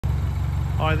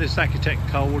Hi, this is Accutek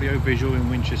Car Audio Visual in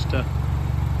Winchester.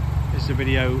 This is a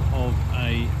video of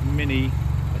a Mini,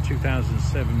 a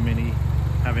 2007 Mini,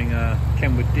 having a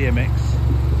KENWOOD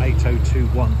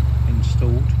DMX8021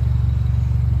 installed.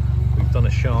 We've done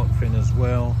a shark fin as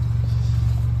well.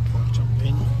 I'll jump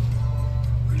in.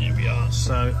 There we are.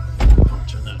 So I'll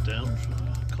turn that down for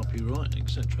copyright,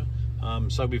 etc.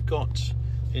 So we've got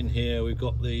in here, we've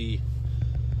got the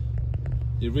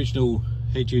original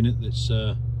head unit that's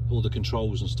all the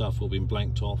controls and stuff all been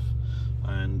blanked off,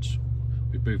 and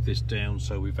we've moved this down,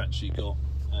 so we've actually got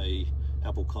a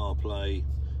Apple CarPlay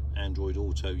Android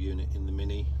Auto unit in the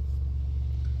Mini,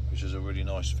 which is a really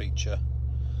nice feature.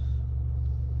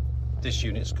 This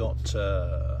unit's got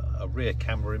a rear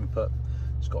camera input,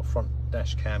 it's got front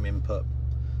dash cam input,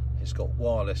 it's got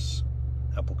wireless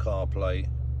Apple CarPlay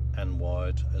and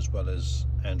wired, as well as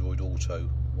Android Auto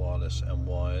wireless and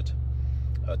wired,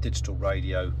 digital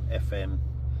radio, FM.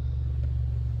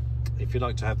 If you'd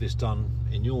like to have this done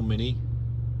in your Mini,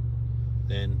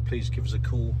 then please give us a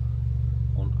call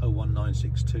on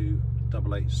 01962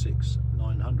 886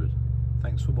 900.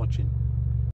 Thanks for watching.